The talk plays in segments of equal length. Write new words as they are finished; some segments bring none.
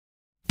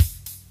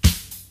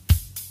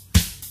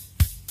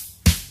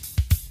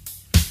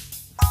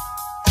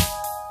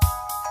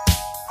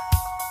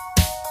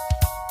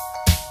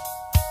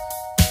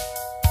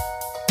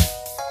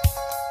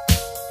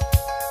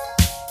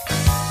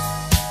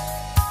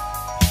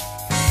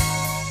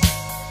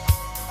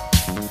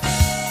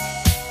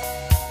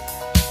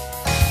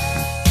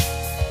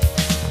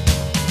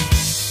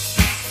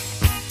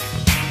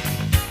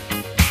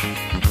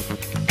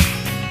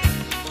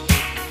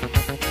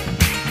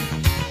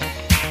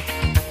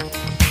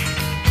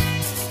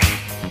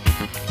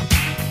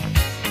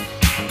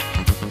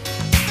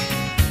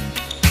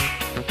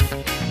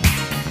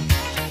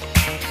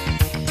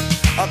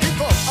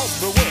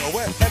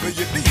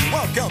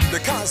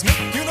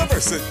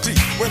university,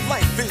 where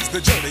life is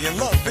the journey and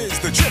love is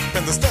the trip,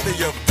 and the study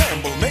of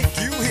them will make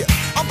you hip.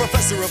 I'm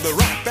professor of the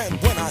rap, and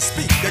when I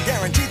speak, I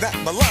guarantee that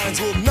my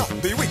lines will not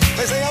be weak.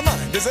 They say a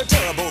mind is a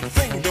terrible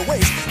thing to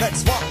waste.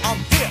 That's why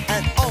I'm here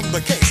and on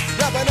the case,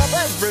 wrapping up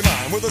every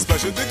mind with a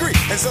special degree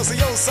in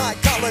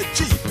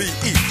socio-psychology,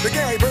 BE. The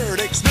Gary Byrd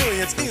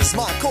experience is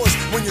my course.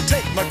 When you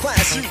take my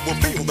class, you will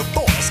feel the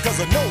force, cause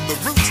I know the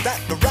roots that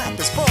the rap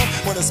is from.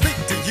 When I speak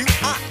to you,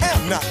 I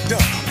am not dumb.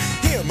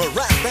 Hear my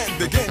rap and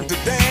begin to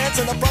dance,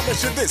 and I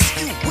promise you this,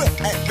 you will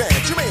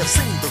advance. You may have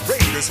seen the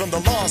Raiders from the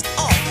Lost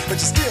Ark, but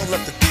you still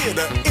left the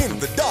theater in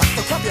the dark.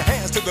 But clap your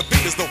hands to the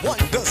beat as the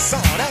wonder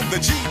sound, and the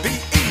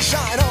GBE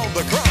shine on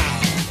the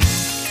crowd.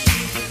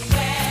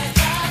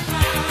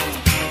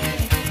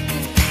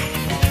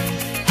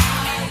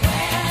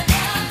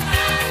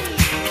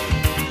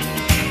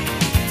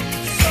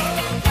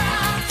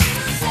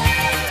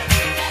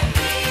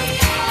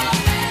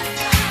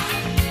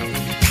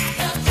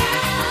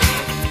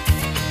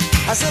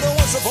 I said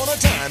once upon a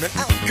time in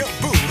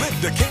Alcaboo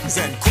lived the kings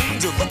and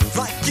queens who looked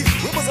like you.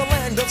 It was a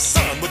land of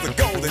sun with a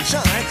golden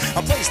shine,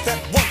 a place that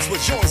once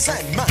was yours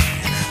and mine.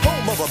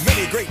 Home of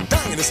many great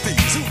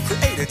dynasties who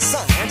created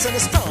science and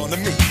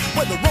astronomy.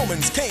 When the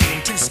Romans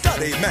came to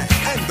study math,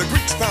 and the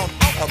Greeks found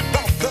out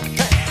about the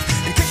path.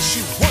 In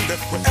case you wonder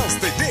what else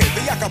they did,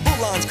 the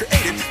Alcabulans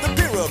created the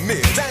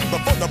pyramids. And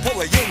before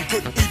Napoleon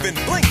could even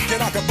blink,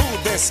 in Alcaboo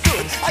there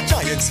stood a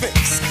giant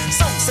sphinx.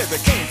 Some say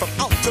they came from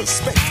outer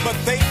space, but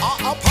they are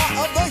a part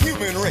of the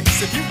human race.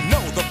 If you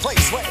know the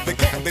place where they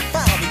can be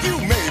found, you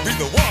may be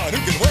the one who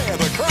can wear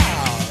the crown.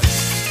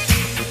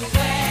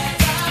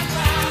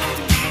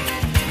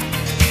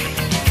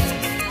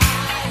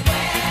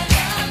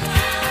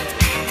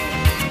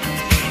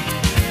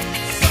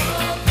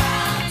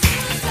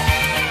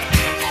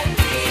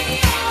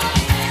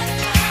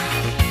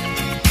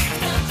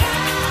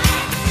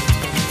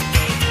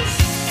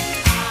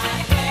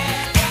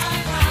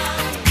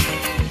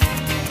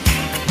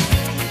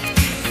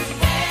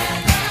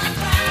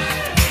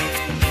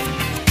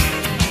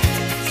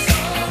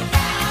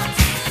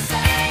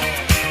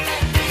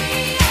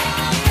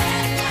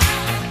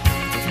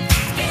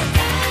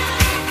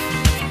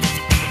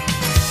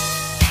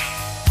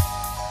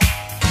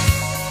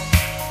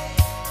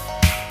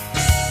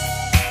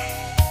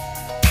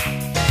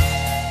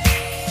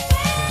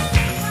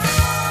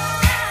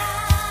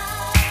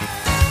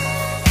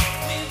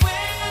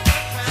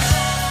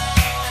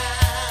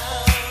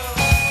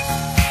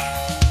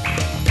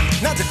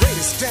 Not the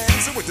greatest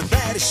dancer with the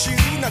baddest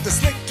shoe, not the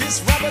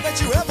slickest rapper that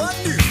you ever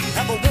knew.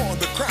 Ever worn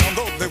the crown,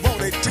 though they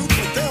wanted to,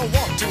 but they'll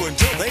want to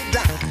until they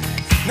die.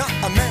 Not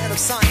a man of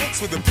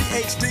science with a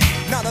PhD,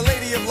 not a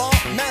lady of law,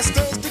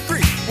 master's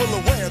degree will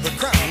wear the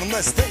crown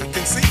unless they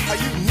can see a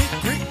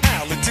unique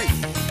reality.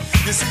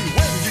 You see,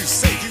 when you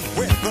say you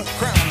wear the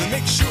crown, then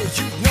make sure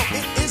you know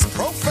it is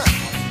profound.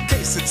 In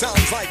case it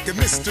sounds like a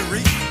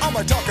mystery, I'm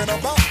talking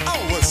about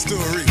our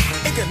story.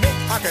 It can make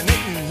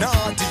Akhenaten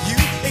nod to you,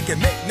 it can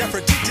make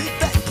Nefertiti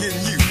beckon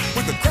you.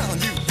 With the crown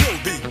you will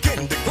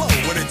begin to glow,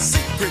 when it's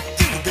secret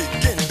you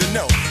begin to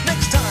know.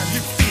 Next time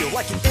you feel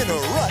like you're in a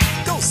rut,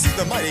 go see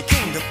the mighty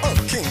kingdom of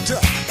King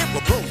Tut. It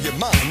will blow your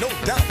mind, no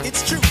doubt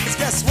it's true. Cause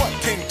guess what,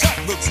 King Tut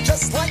looks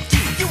just like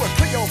you. You were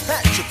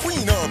Cleopatra,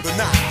 queen of the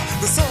Nile.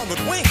 The sun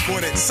would wink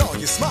when it saw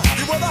you smile.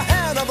 You were the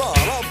Hannibal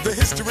of the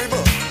history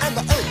book, and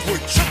the earth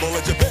would tremble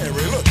at your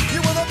very look.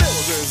 You were the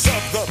builders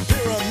of the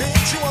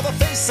pyramids, you are the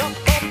face up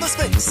of the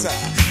Sphinx.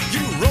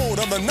 You rode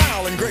on the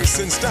Nile in grace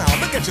and style.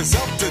 Look at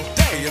yourself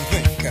today and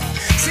think.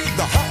 See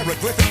the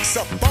hieroglyphics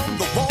up on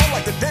the wall,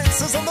 like the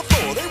dancers on the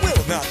floor, they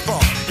will not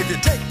fall. If you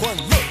take one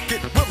look,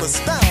 it will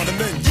astound, and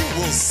then you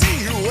will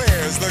see who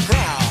wears the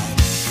crown.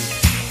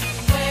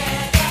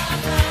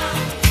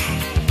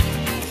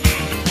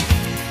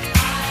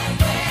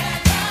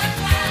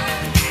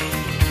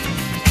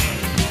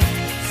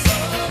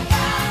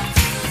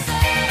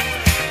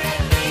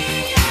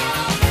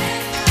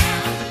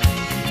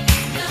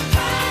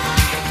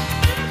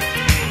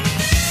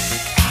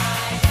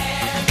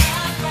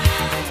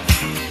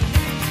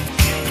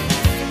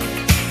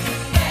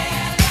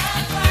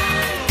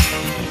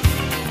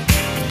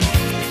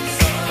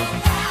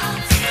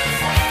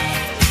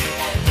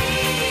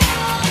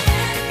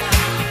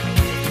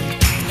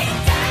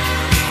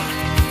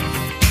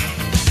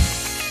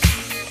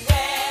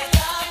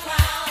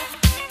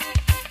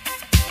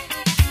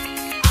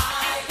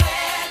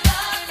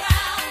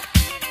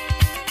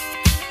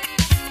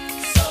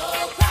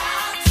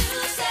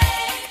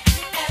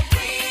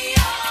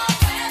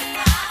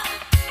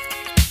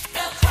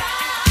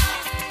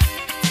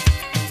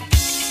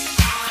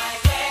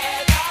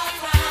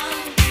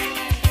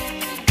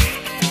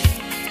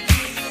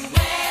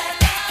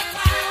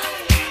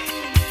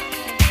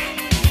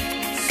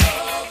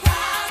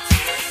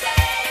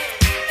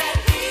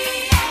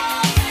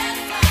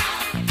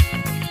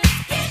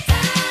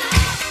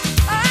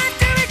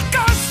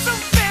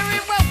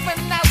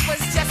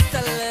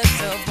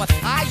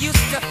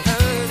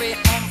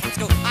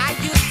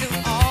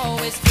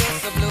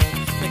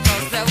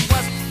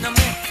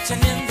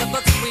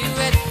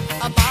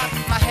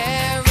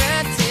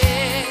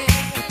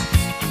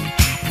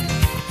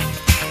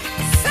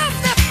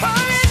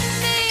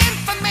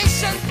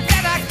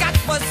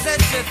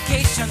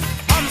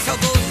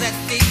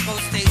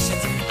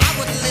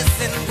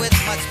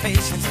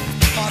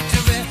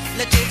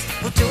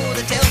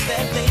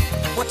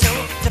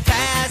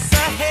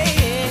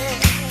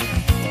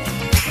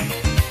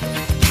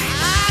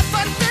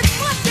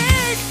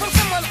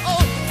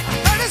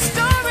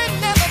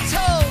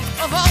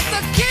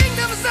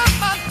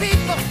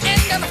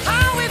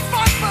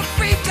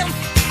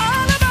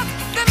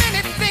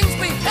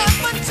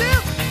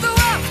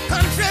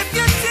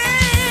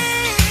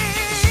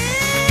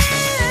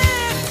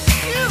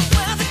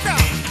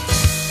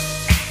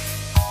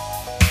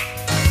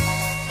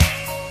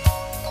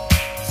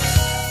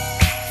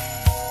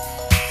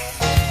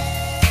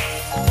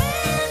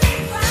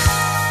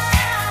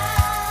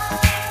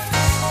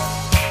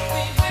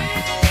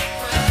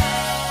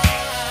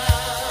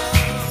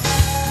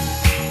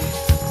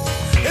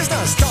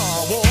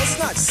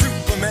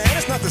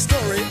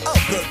 story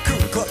of the Ku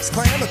Klux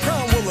Klan. The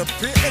crown will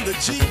appear in the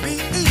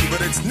GBE,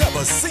 but it's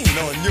never seen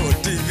on your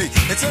TV.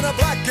 It's in a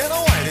black and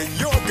a white in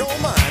your gold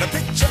mine. A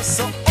picture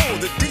so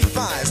old it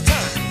defies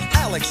time.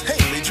 Alex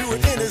Haley drew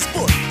it in his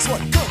book. It's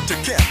what Gunter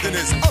kept in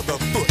his other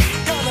book.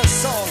 Gunner,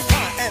 Song,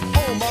 Pie, and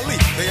O'Malley,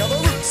 they are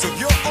the roots of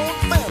your own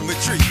family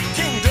tree.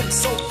 Kingdom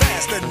so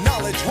vast and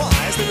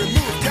knowledge-wise, they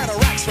remove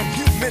cataracts from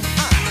human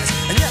eyes.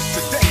 And yet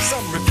today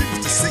some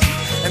refuse to see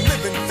and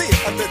live in fear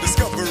of their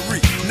discovery.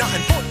 Now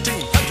in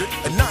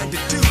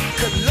 1492,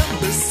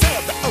 Columbus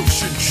sailed the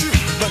ocean true.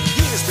 But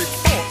years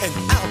before in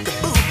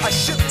Alcaboo, a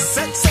ship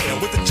set sail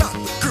with the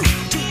chocolate crew.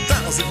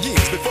 2,000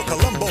 years before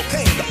Columbo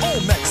came, the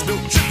Olmecs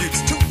built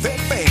tributes to their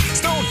fame.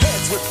 Stone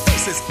heads with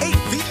faces 8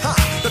 feet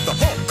high that the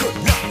hawk could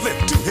not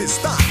lift to his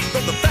thigh.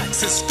 Though the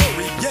facts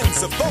historians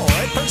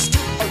avoid, first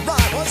to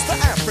arrive was the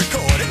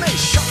Africord. It may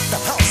shock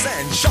the house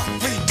and shock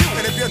me too,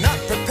 and if you're not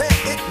prepared,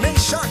 it may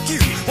shock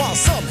you. While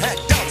some had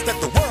doubts that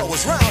the world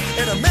was round,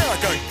 in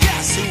America,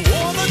 guess who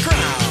wore the crown?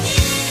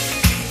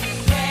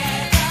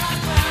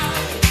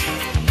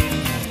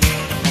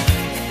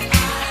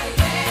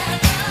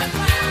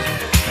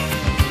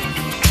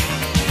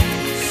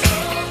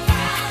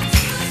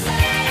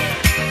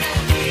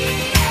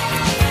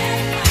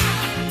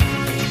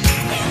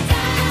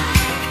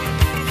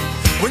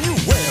 When you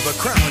wear the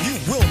crown, you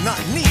will not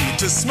need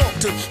to smoke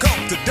to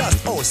come to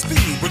dust or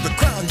speed. With the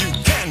crown, you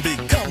can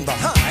become the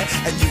high,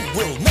 and you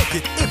will make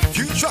it if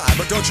you try.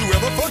 But don't you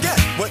ever forget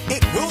what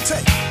it will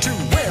take to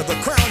wear the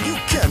crown. You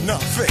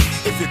cannot fake.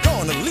 If you're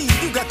gonna lead,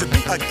 you got to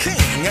be a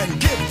king and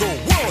give the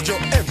world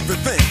your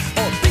everything.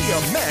 Or be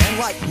a man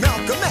like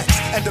Malcolm X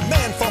and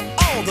demand for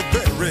all the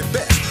very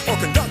best. Or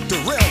conduct a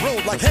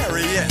railroad like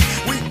Harriet.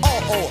 We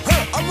all owe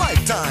her a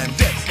lifetime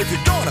debt. If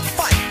you're gonna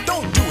fight,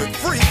 don't do it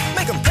free.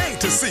 Make them pay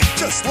to see,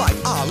 just like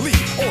Ali.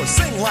 Or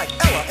sing like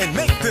Ella and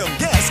make them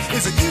guess.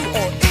 Is it you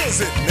or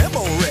is it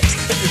Memorex?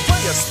 If you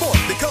play a sport,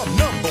 become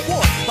number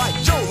one, like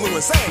Joe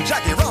Louis and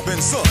Jackie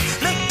Robinson.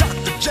 Make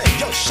Dr. J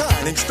your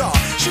shining star.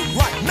 Shoot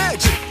like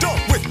magic,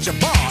 dunk with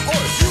Jabbar. Or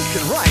if you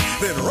can write,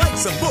 then write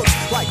some books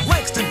like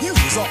Langston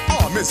Hughes or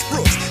R. Miss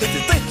Brooks. If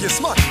you think you're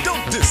smart,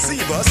 don't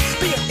deceive us.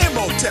 Be an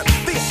Imhotep,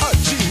 be a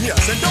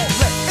genius. And don't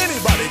let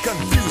anybody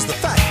confuse the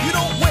fact you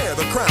don't wear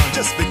the crown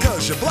just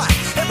because you're black.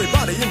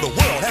 Everybody in the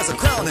world has